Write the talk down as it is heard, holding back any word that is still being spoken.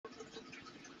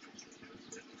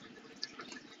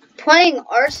playing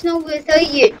Arsenal with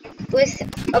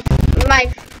my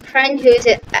friend who's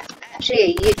actually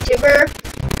a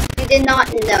YouTuber. You did not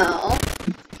know.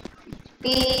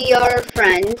 We are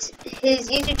friends. His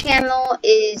YouTube channel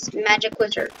is Magic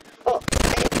Wizard. Oh,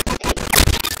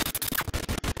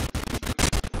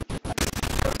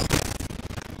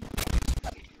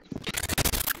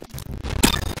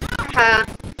 haha.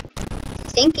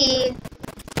 Stinky.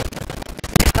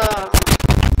 Oh.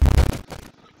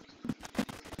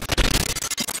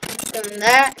 Doing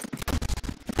that.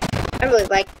 I really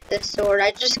like this sword.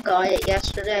 I just got it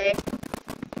yesterday.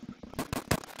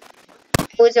 I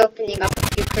was opening up a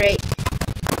few crates.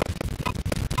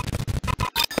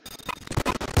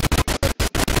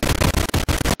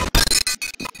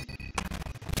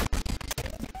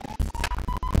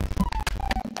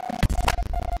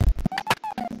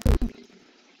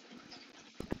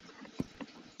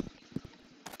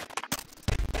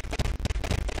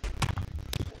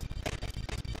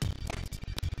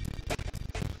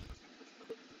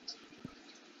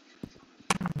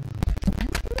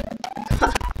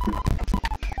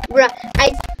 Bruh,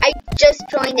 I just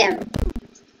joined him.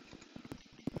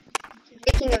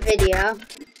 Making a video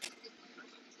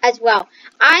as well.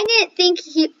 I didn't think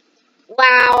he.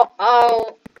 Wow.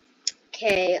 Oh.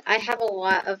 Okay. I have a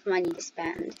lot of money to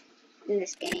spend in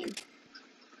this game.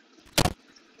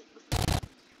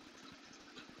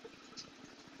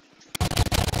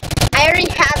 I already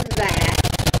have that.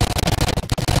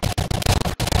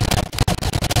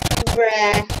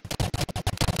 Bruh.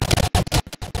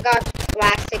 Got a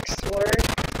plastic sword.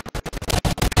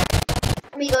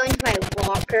 Let me go into my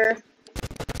locker.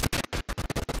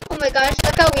 Oh my gosh,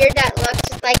 look how weird that looks.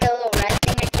 Just like a little red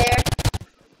thing right there.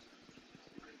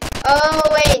 Oh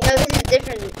wait, no, this is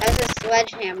different. That's a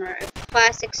sledgehammer, a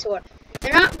plastic sword.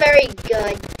 They're not very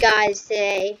good, guys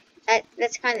say.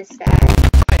 That's kind of sad.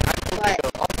 But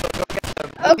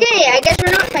okay, I guess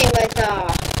we're not playing with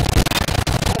a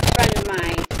friend of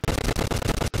mine.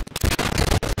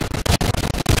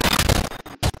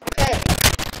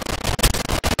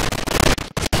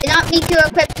 Do not need to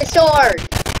equip the sword.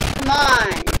 Come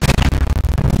on.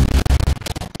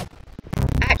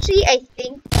 Actually, I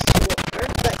think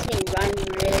sword lets me run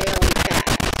really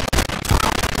fast.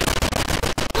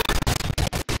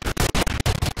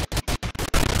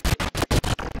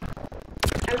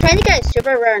 I'm trying to get a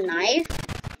super rare knife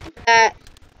that.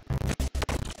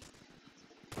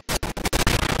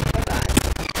 Oh god.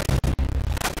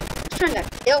 I'm trying to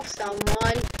kill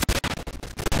someone.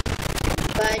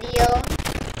 Buddy-o.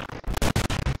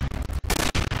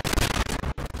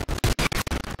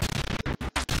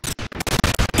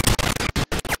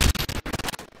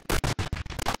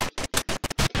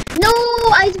 No,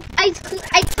 I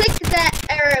clicked that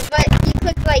error, but he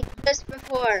clicked like just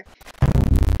before.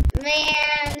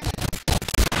 Man.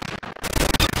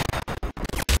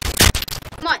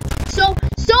 Come on. So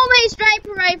many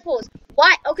sniper rifles.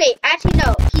 What? Okay, actually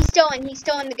no. He's still in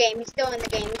the game.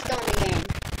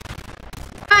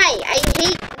 Hi, I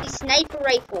hate these sniper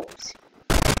rifles.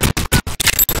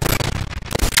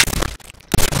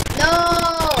 No.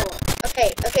 Okay.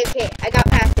 I got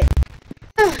past it.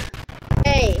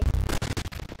 Hey.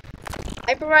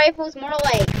 Sniper rifles, more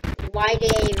like, why do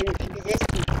they even exist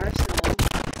in Arsenal?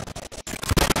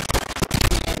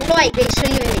 More like they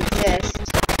shouldn't even exist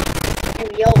in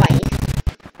real life.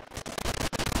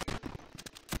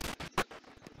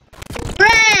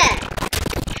 Bruh!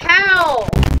 How?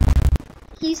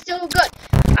 He's so good.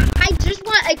 I just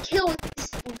want a kill with this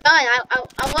gun.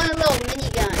 I want a little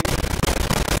minigun.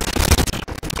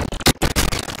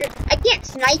 I can't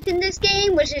snipe in this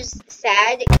game, which is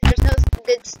sad because there's no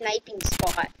good sniping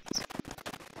spots.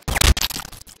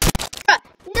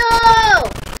 No!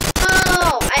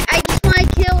 Oh, I just want to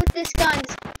kill with this gun.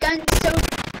 This gun's so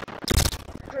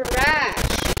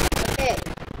trash. Okay.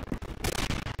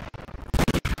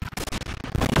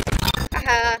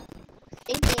 Haha.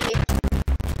 Stinky.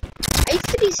 I used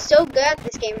to be so good at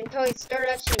this game until I started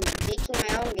actually making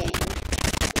my own game.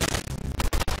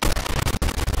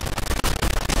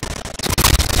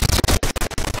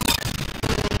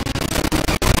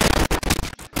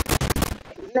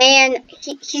 Man,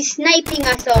 he's sniping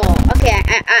us all. Okay,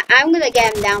 I'm gonna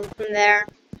get him down from there.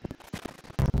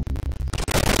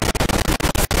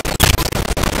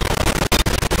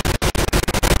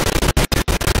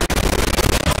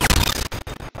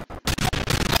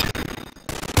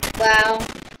 Wow.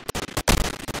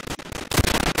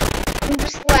 I'm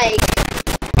just like,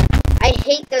 I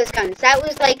hate those guns. That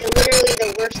was like literally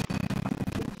the worst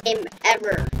game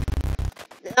ever.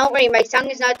 Don't worry, my song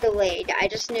is not delayed. I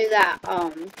just knew that,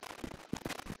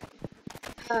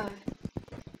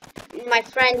 my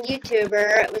friend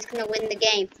YouTuber was gonna win the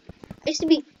game. I used to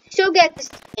be so good at this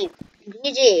game.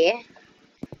 GG.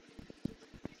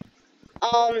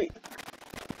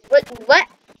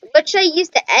 What should I use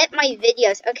to edit my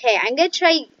videos? Okay, I'm gonna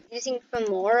try using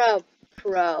Filmora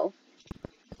Pro.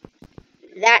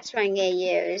 That's what I'm gonna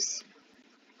use.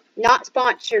 Not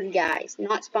sponsored, guys.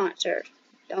 Not sponsored.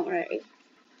 Don't worry.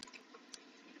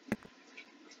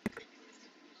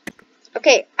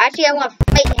 Okay, actually, I want to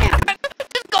fight him.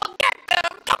 Just go get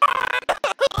them! Come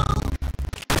on!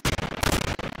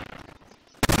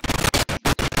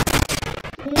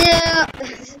 No!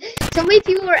 So many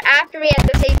people were after me at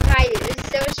the same time. It was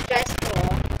so stressful.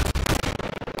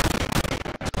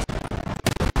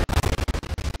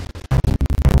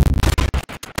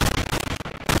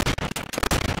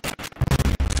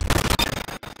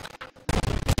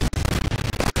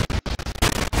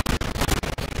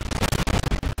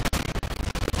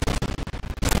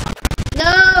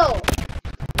 No!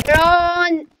 They're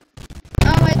on.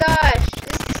 Oh my gosh.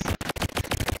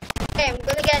 Okay, I'm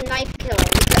gonna get a knife kill.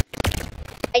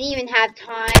 I didn't even have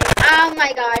time. Oh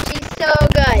my gosh, he's so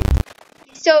good.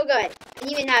 He's so good. I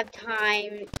didn't even have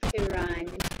time to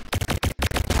run.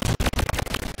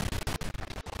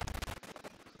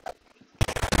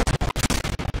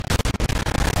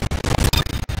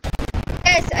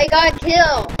 Yes, I got a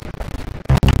kill.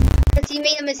 Because he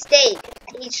made a mistake.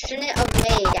 He shouldn't have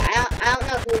made. I don't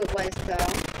know who it was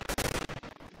though.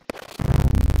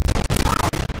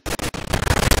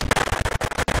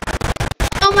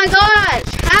 Oh my gosh!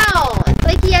 How?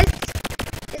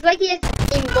 It's like he has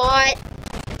a bot.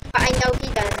 I know he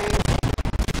doesn't.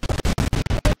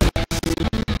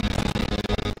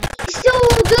 He's so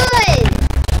good!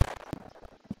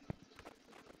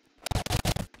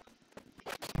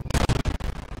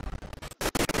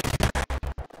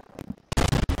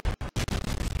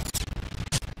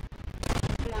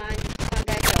 Come on,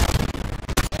 guys.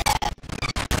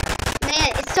 Man,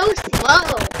 it's so slow.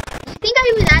 You think I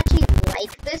would actually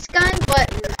like this gun, but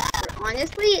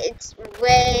honestly, it's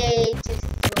way too slow.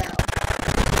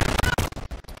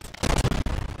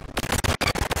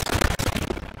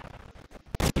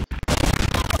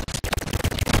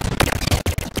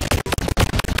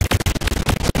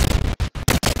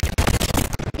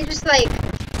 It's just like,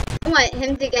 I want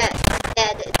him to get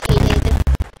dedicated.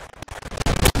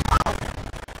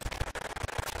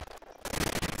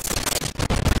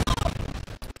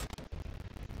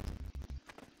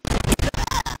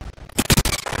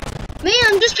 Man,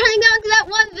 I'm just trying to get onto that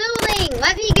one building.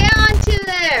 Let me get onto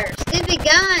there. Stupid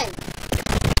gun.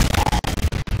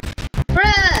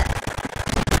 Bruh.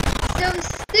 So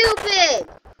stupid.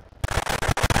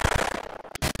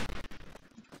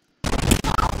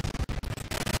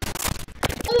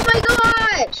 Oh my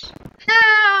gosh.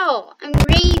 How? I'm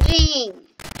raging.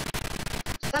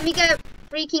 Let me get a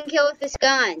freaking kill with this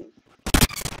gun.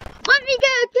 Let me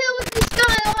get a kill with this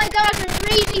gun. Oh my gosh, I'm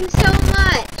raging so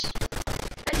much.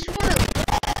 I just want to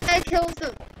get a kill with the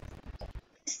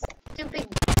stupid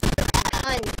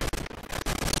gun.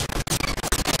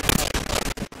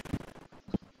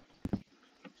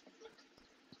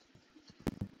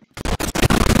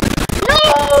 No!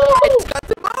 Got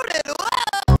demoted!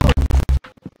 Whoa!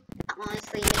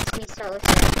 Honestly, makes me so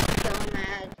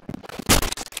mad.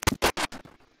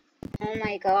 Oh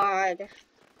my god.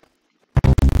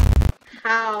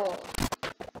 How?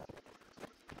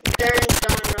 Better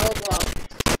than Roblox.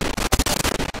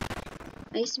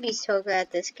 I used to be so good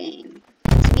at this game.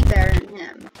 I used to be better than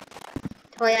him.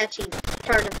 Until I actually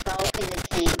started developing the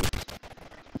game.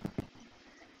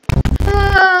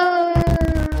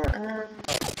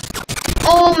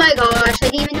 Oh my gosh, I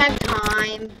didn't even have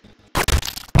time.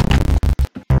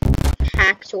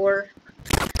 Hacksaw.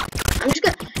 I'm just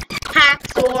gonna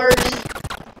hacksaws.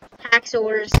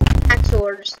 Hacksaws.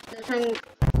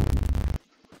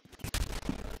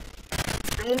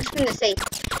 I'm just gonna say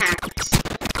hacks.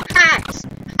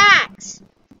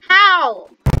 How?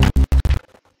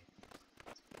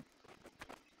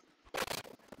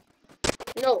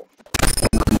 No.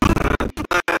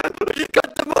 You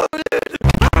got demoted!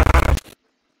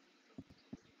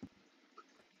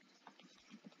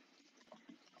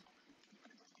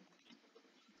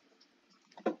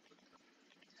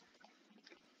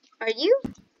 Are you?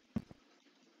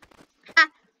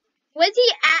 Was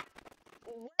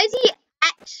he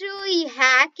actually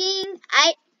hacking?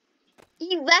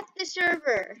 He left the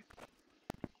server.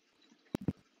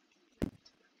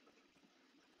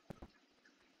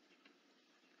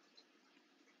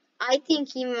 I think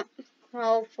he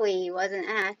hopefully he wasn't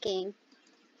hacking.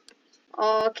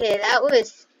 Okay, that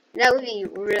would be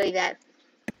really bad.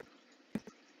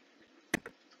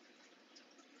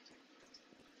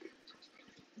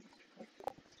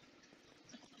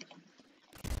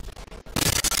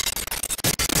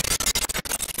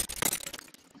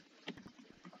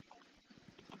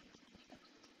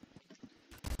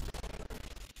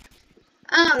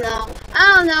 I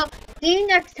don't know. See you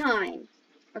next time.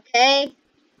 Okay?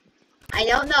 I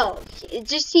don't know. It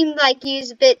just seemed like he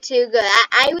was a bit too good.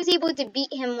 I was able to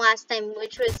beat him last time,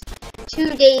 which was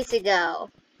 2 days ago.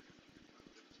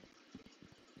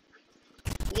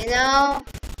 You know?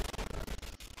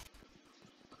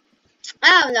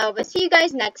 I don't know, but see you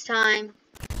guys next time.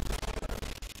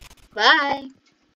 Bye.